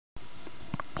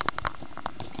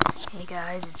Hey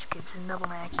guys, it's Gibson Double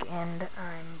Neck, and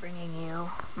I'm bringing you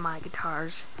my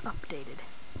guitars updated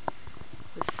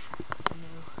with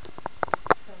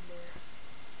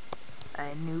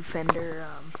a new Fender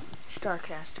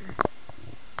Starcaster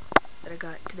that I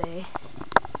got today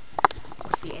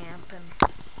with the amp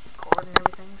and cord and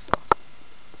everything. So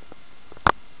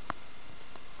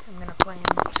I'm gonna play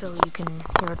them so you can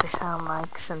hear what they sound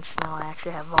like, since now I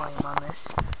actually have volume on this.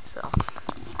 So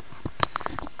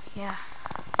yeah.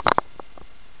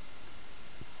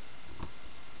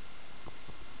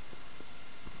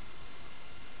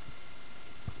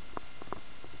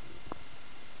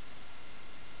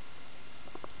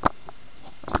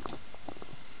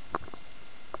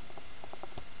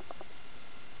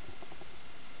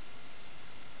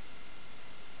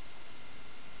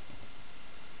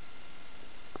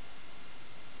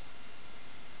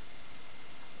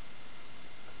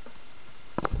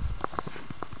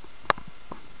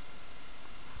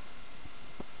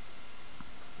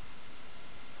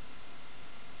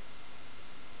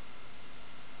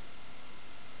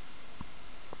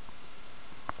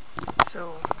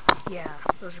 So, yeah,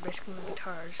 those are basically my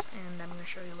guitars, and I'm going to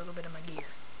show you a little bit of my gear.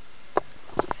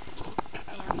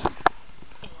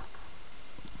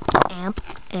 Amp,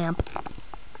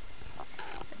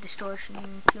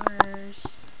 distortion tuners,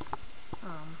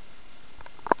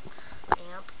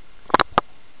 amp,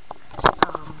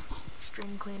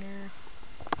 string cleaner,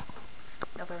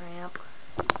 another amp,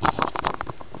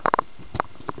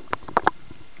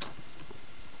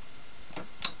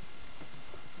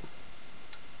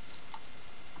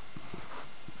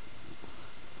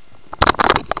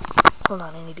 hold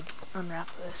on, I need to unwrap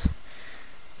this.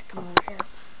 Come over here.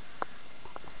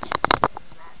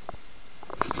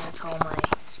 And that's all my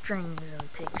strings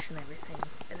and picks and everything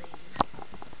that I use.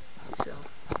 So,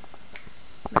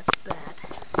 that's that.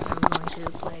 I'm going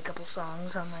to play a couple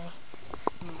songs on my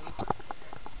new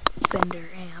Fender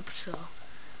amp, so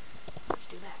let's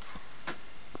do that.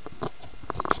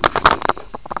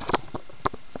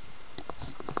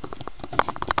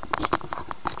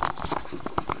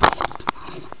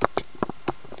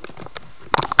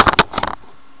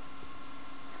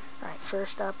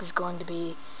 First up is going to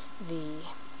be the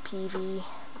Peavey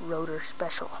Rotor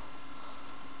Special.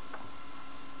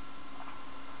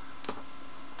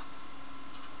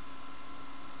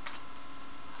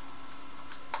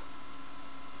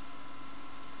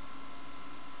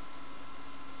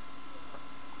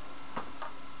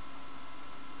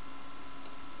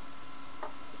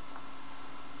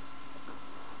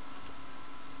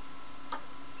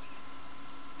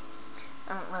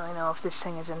 I don't really know if this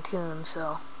thing is in tune,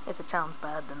 so if it sounds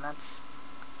bad, then that's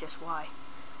just why.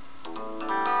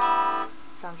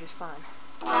 Sounds just fine.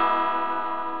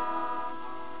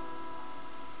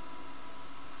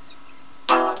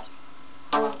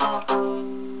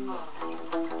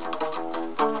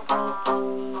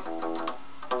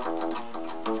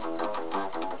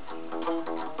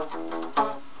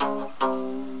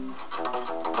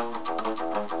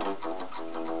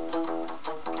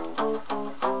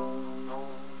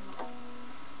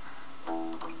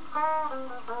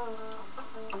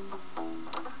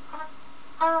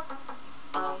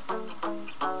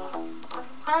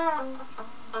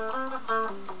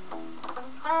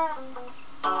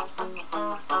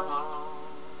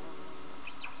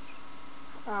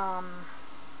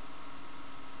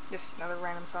 Just another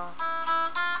random song.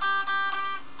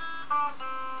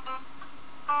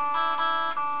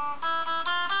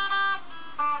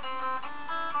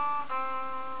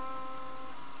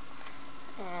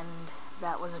 And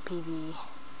that was a Peavey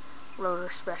Rotor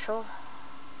Special.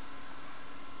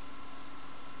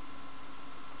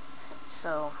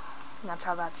 So that's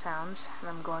how that sounds, and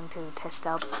I'm going to test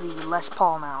out the Les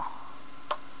Paul now.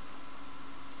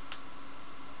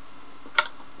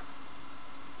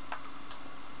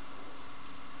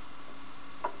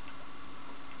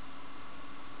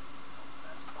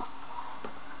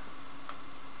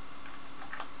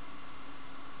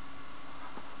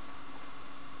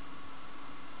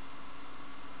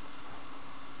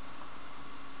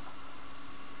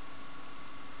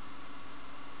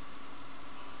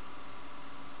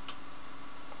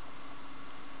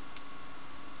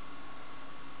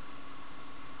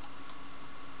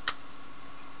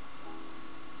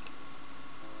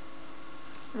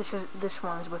 This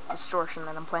one's with distortion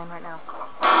that I'm playing right now.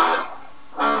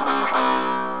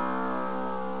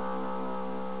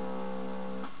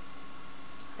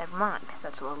 Never mind,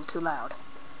 that's a little too loud.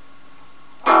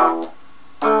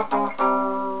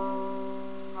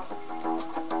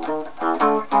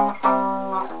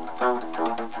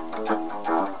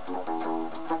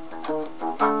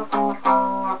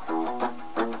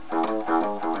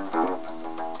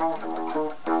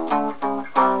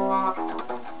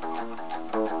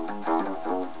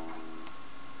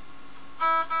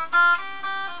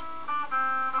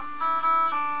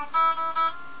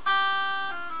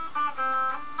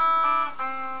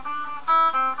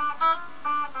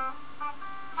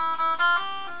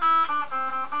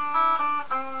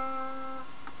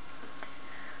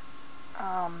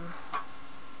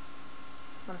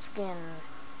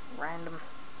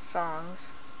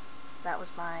 that was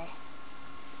my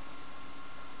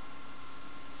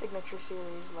Signature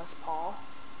Series Les Paul.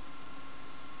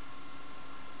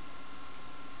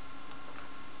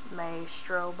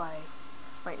 Maestro by,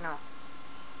 wait, no,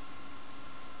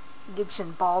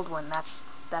 Gibson Baldwin, that's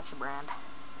the brand.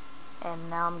 And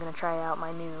now I'm going to try out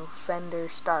my new Fender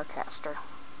Starcaster.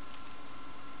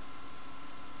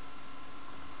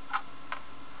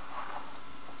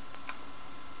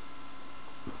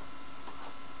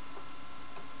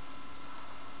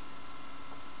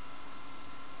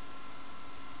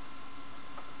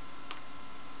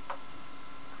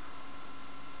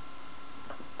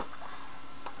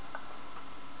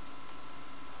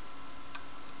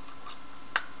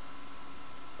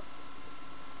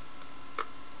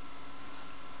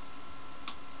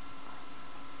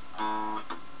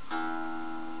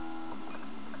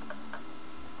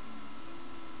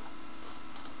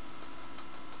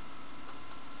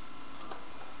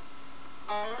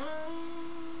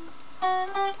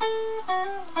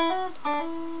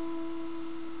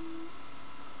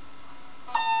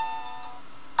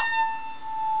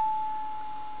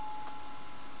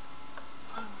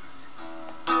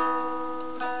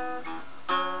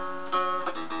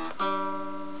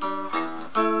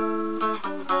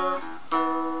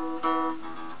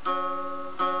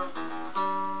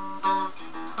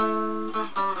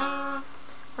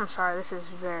 I'm sorry, this is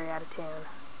very out of tune.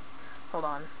 Hold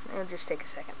on, it'll just take a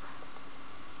second.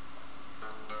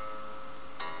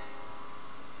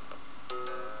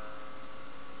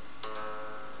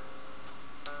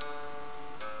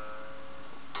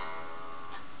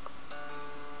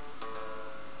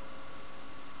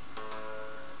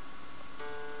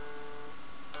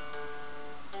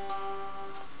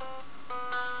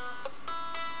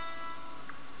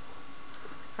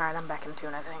 Alright, I'm back in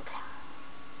tune, I think.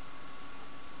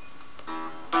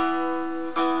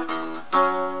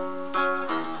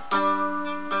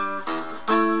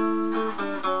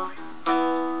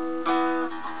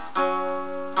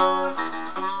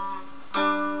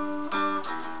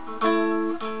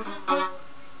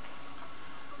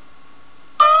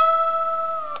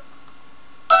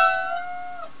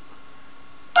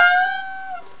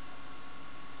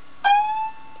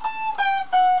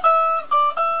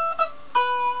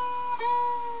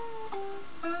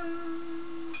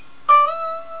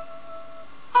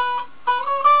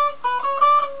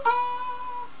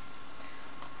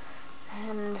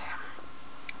 And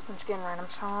let's get in random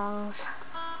songs.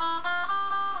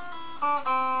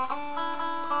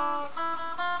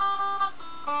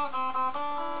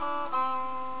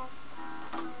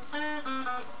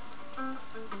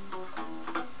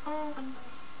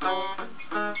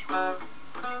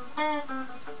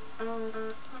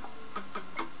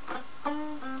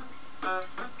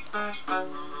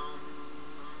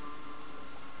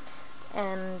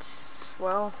 And,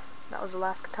 well, that was the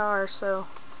last guitar, so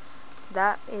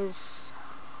that is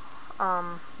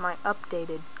my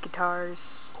updated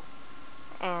guitars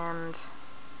and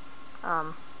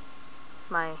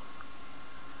my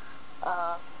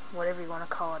whatever you want to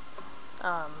call it,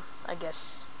 I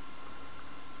guess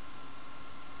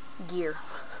gear.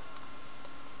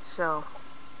 So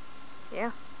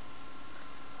yeah,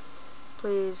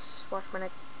 please watch my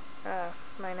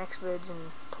next vids,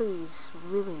 and please,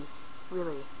 really,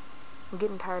 I'm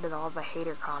getting tired of all the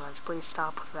hater comments. Please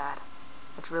stop with that.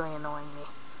 It's really annoying me.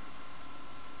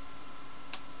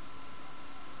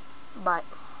 Bye.